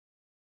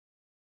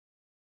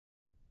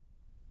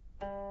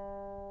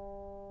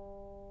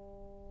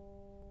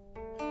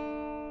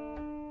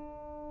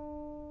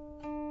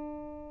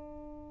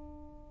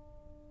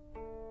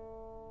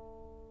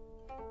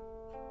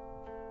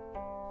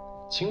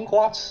青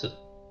花瓷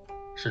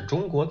是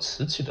中国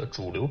瓷器的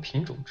主流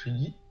品种之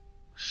一，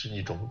是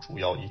一种主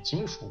要以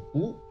金属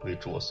钴为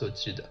着色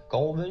基的高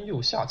温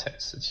釉下彩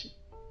瓷器。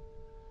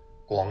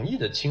广义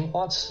的青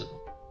花瓷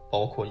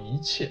包括一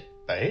切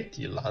白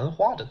底蓝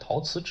花的陶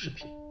瓷制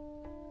品，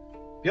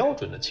标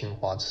准的青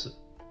花瓷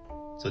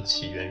则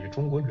起源于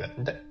中国元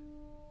代。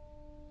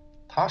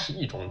它是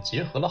一种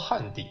结合了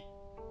汉地、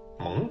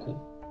蒙古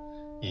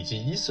以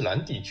及伊斯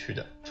兰地区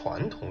的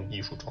传统艺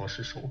术装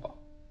饰手法。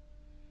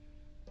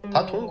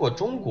它通过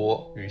中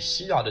国与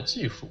西亚的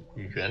技术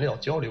与原料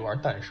交流而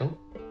诞生，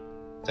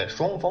在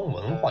双方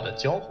文化的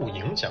交互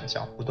影响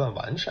下不断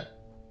完善，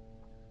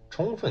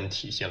充分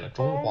体现了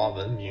中华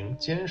文明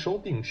兼收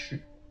并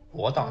蓄、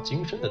博大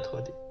精深的特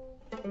点。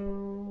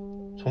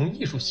从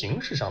艺术形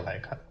式上来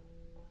看，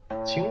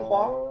青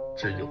花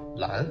只有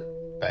蓝、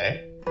白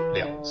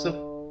两色，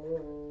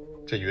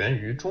这源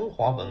于中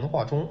华文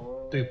化中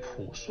对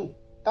朴素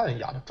淡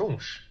雅的重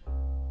视。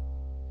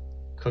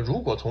可如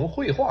果从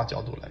绘画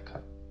角度来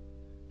看，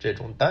这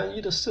种单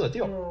一的色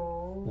调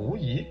无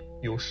疑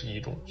又是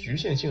一种局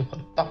限性很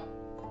大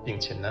并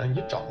且难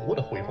以掌握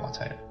的绘画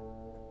材料。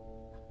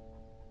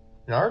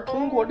然而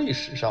通过历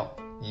史上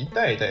一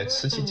代代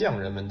瓷器匠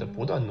人们的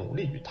不断努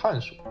力与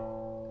探索，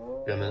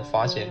人们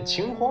发现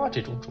青花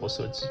这种着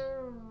色剂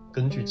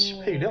根据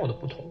其配料的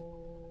不同、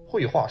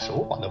绘画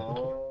手法的不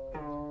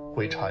同，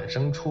会产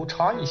生出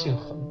差异性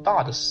很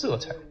大的色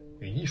彩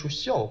与艺术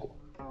效果，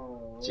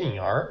进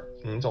而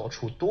营造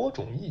出多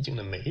种意境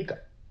的美感。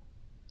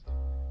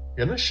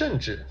人们甚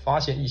至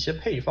发现一些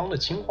配方的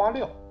青花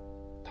料，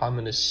它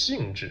们的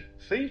性质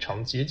非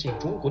常接近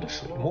中国的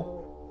水墨，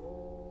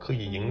可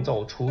以营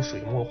造出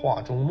水墨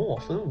画中墨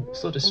分五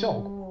色的效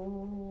果。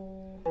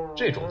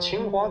这种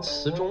青花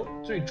瓷中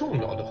最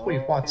重要的绘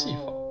画技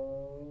法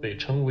被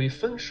称为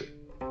分水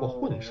或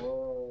混水。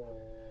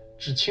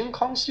至清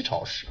康熙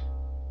朝时，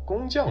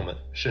工匠们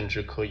甚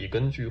至可以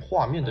根据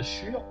画面的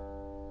需要，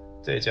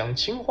再将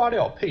青花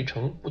料配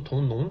成不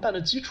同浓淡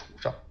的基础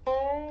上，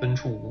分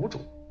出5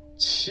种、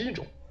7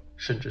种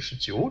甚至是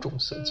9种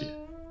色阶，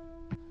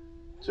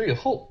最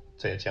后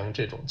再将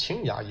这种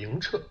清雅莹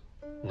澈、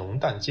浓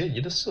淡皆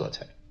宜的色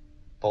彩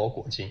包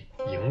裹进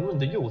莹润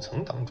的釉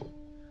层当中，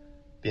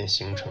便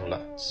形成了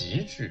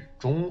极具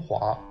中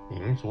华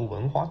民族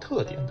文化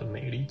特点的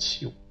美丽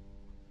器物。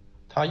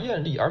它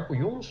艳丽而不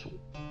庸俗，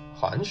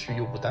含蓄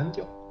又不单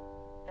调，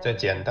在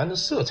简单的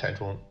色彩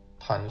中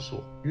探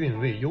索韵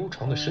味悠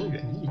长的深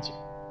远意境，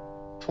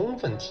充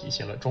分体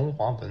现了中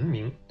华文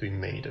明对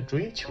美的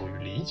追求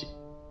与理解。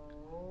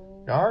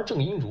然而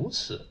正因如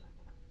此，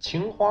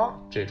青花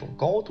这种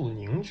高度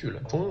凝聚了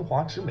中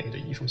华之美的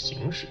艺术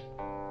形式，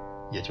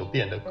也就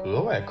变得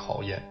格外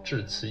考验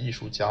制瓷艺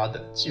术家的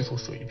技术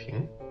水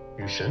平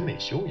与审美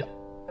修养。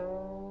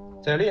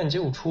在练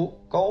就出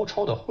高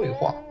超的绘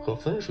画和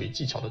分水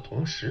技巧的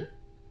同时，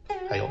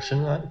还要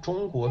深谙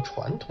中国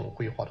传统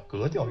绘画的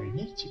格调与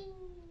意境。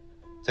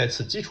在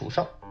此基础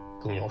上，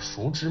更要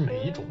熟知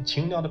每一种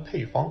清亮的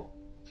配方、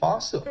发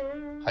色，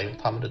还有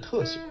它们的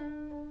特性，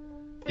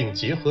并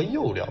结合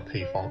釉料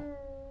配方，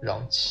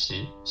让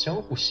其相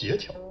互协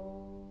调，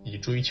以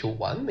追求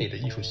完美的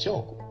艺术效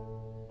果。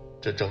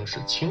这正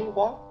是青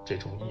花这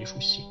种艺术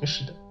形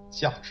式的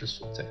价值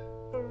所在。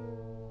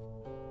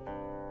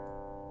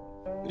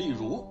例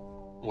如，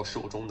我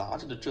手中拿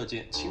着的这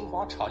件青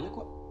花茶叶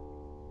罐，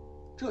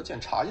这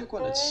件茶叶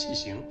罐的器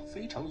型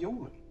非常优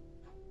美，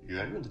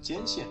圆润的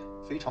尖线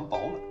非常饱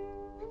满，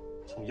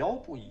从腰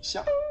部以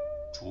下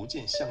逐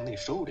渐向内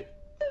收敛，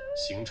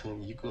形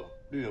成一个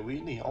略微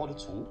内凹的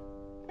足，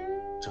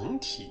整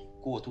体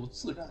过渡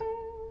自然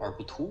而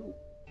不突兀，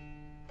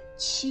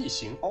器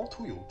型凹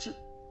凸有致，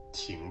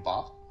挺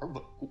拔而稳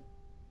固。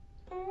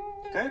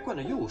该罐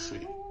的釉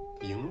水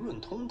莹润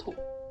通透，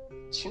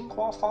青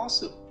花发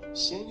色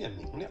鲜艳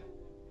明亮。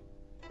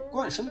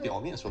罐身表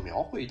面所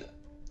描绘的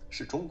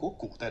是中国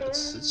古代的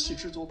瓷器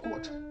制作过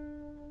程，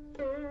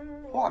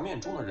画面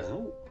中的人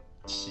物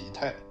体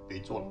态被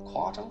做了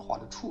夸张化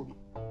的处理，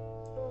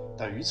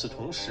但与此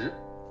同时，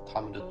他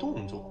们的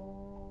动作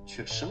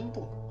却生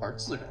动而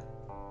自然，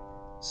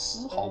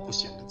丝毫不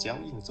显得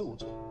僵硬皱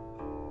皱，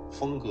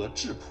风格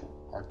质朴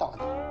而大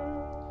胆。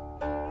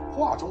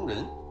画中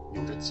人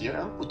有着截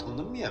然不同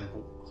的面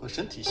部和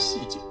身体细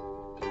节，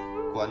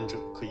观者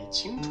可以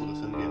清楚地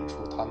分辨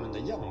出他们的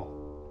样貌、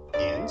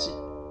年纪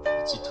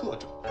以及特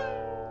征。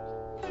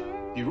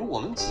比如我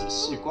们仔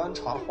细观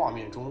察画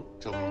面中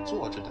这位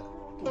坐着的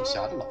杜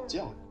侠的老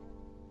匠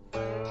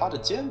人，他的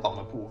肩膀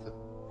的部分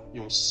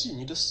用细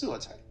腻的色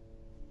彩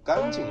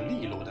干净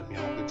利落地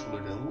描绘出了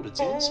人物的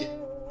肩线、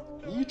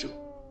衣褶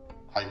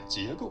还有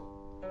结构，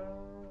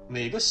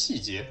每个细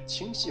节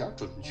清晰而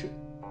准确，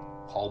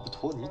毫不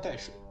拖泥带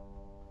水。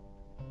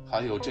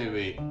还有这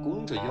位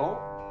弓着腰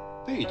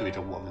背对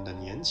着我们的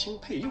年轻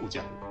配釉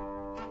匠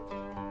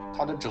人，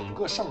他的整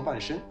个上半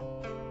身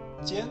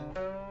肩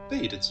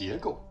背的结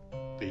构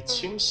被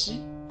清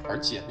晰而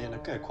简练地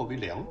概括为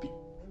2笔，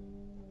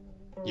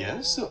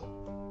颜色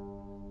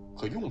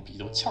和用笔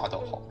都恰到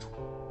好处，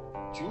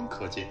均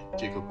可见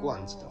这个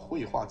罐子的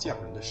绘画匠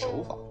人的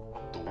手法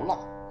毒辣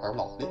而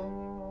老练。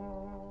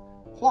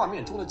画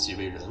面中的几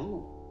位人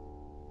物，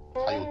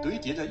还有堆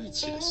叠在一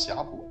起的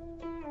匣钵、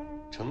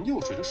盛釉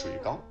水的水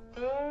缸、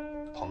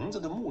棚子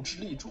的木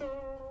质立柱，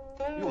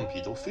用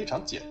笔都非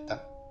常简单，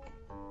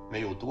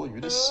没有多余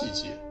的细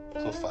节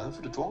和繁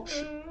复的装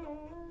饰。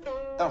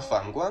但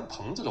反观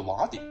棚子的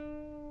瓦顶、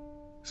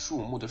树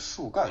木的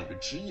树干与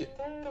枝叶，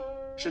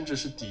甚至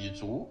是底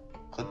足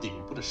和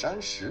顶部的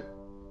山石，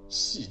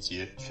细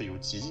节却又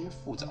极尽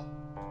复杂，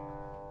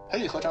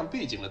配合上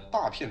背景的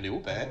大片留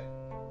白，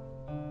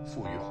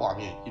赋予画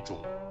面一种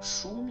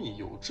疏密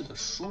有致的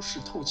舒适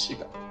透气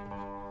感，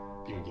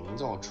并营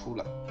造出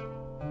了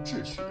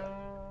秩序感。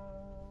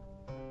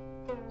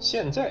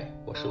现在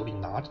我手里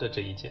拿着的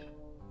这一件，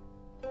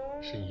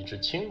是一只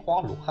青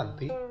花罗汉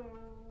杯，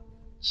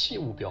器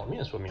物表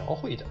面所描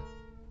绘的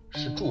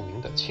是著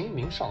名的《清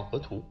明上河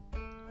图》。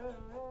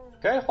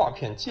该画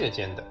片借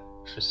鉴的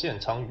是现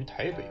藏于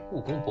台北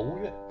故宫博物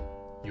院，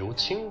由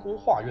清宫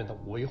画院的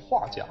5位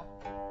画家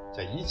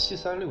在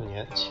1736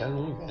年乾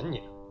隆元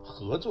年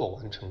合作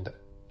完成的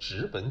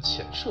纸本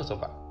浅色色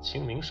版《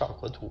清明上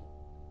河图》。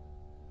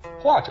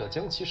画者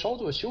将其稍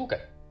作修改，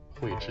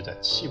绘制在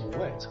器物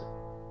外侧。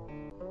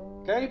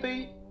该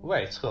杯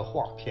外侧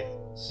画片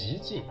极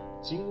尽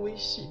精微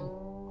细腻，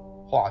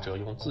画者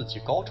用自己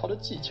高超的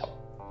技巧，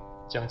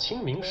将《清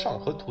明上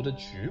河图》的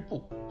局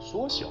部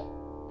缩小，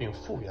并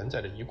复原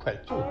在了一块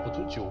纵不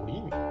足9厘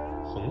米、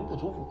横不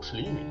足50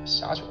厘米的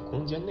狭小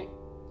空间内，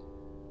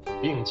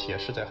并且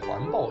是在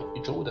环抱一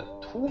周的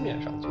凸面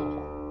上作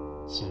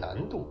画，其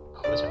难度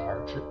可想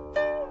而知。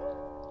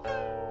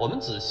我们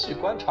仔细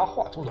观察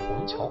画中的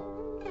虹桥，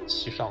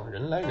其上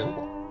人来人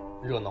往，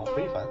热闹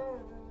非凡，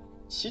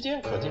其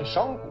间可见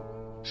商贾、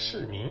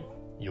市民、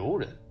游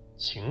人、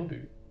情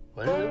侣、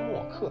文人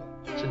墨客，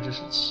甚至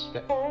是乞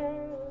丐。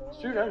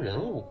虽然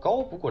人物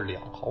高不过2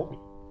毫米，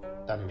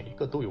但每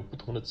个都有不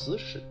同的姿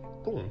势、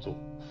动作、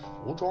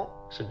服装，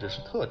甚至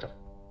是特征，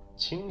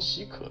清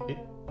晰可辨。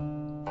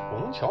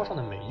虹桥上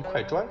的每一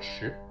块砖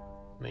石，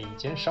每一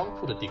间商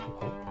铺的顶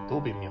棚，都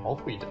被描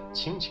绘得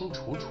清清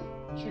楚楚、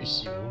巨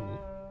细无遗，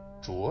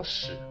着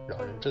实让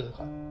人震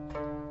撼。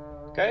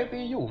该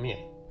杯釉面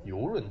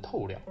油润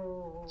透亮，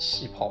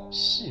气泡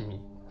细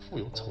密，富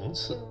有层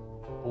次，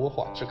波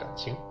画质感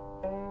轻。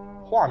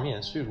画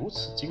面虽如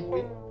此精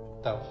微，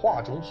但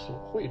画中所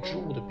绘之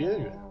物的边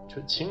缘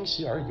却清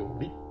晰而有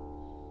力，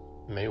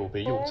没有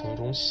被釉层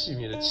中细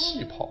密的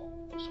气泡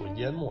所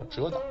淹没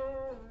遮挡。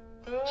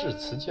制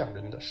瓷匠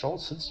人的烧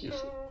瓷技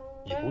术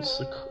由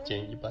此可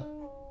见一斑。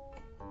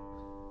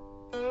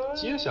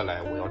接下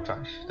来我要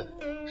展示的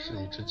是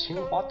一只青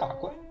花大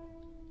罐，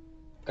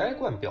该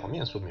罐表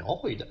面所描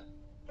绘的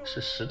是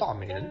10大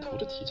美人图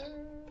的题材。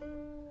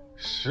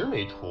10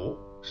美图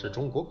是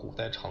中国古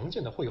代常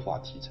见的绘画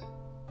题材。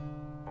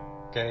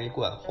该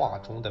罐画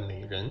中的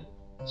美人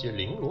皆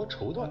绫罗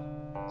绸缎，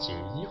锦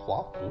衣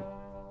华服，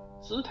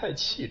姿态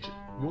气质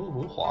雍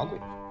容华贵。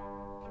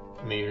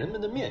美人们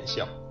的面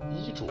相、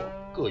衣着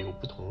各有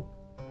不同，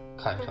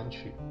看上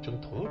去正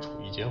同处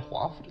一间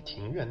华府的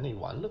庭院内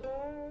玩乐。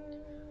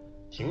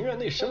庭院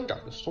内生长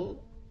的松、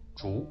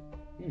竹、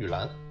玉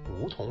兰、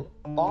梧桐、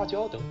芭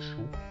蕉等植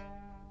物，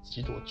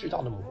几朵巨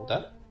大的牡丹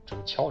正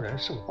悄然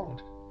盛放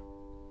着。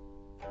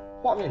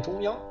画面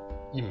中央，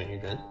一美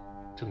人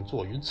正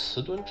坐于瓷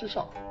墩之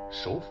上，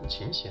手抚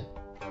琴弦。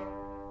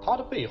她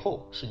的背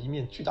后是一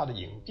面巨大的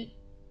影壁，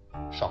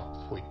上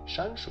绘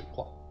山水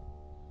画。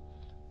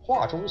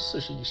画中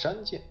似是一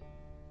山涧，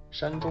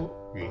山中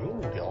云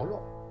雾缭绕，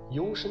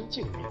幽深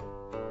静谧，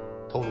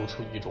透露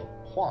出一种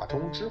画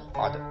中之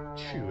画的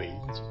趣味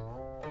意境。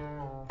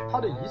它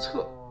的一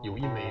侧有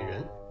一美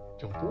人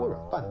正拨软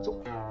伴奏，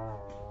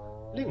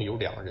另有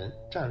2人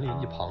站立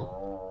一旁，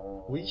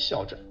微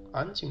笑着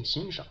安静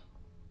欣赏。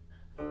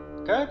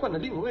该罐的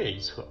另外一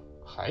侧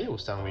还有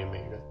3位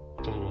美人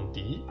正用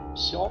笛、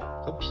箫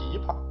和琵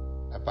琶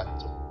来伴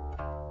奏，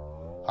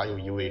还有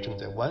1位正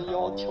在弯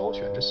腰挑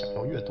选着想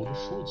要阅读的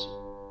书籍。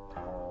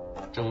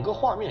整个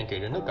画面给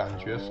人的感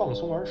觉放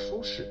松而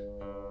舒适，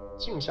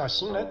静下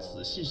心来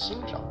仔细欣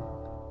赏，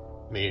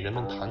美人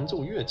们弹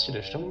奏乐器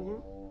的声音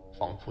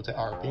仿佛在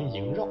耳边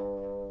萦绕，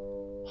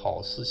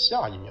好似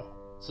下一秒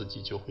自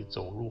己就会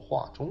走入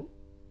画中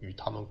与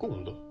他们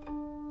共乐。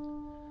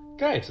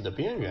盖子的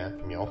边缘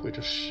描绘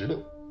着石榴、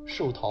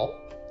寿桃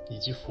以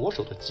及佛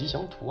手的吉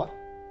祥图案，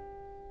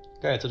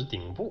盖子的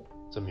顶部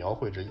则描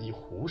绘着一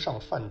湖上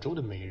泛舟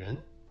的美人，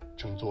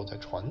正坐在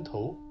船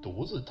头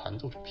独自弹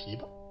奏着琵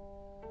琶。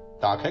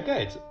打开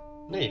盖子，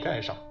内盖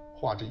上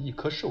画着一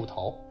颗寿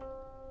桃，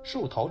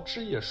寿桃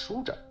枝叶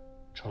舒展，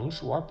成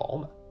熟而饱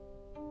满。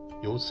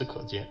由此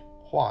可见，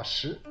画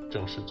师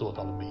正是做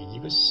到了每一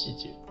个细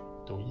节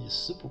都一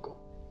丝不苟。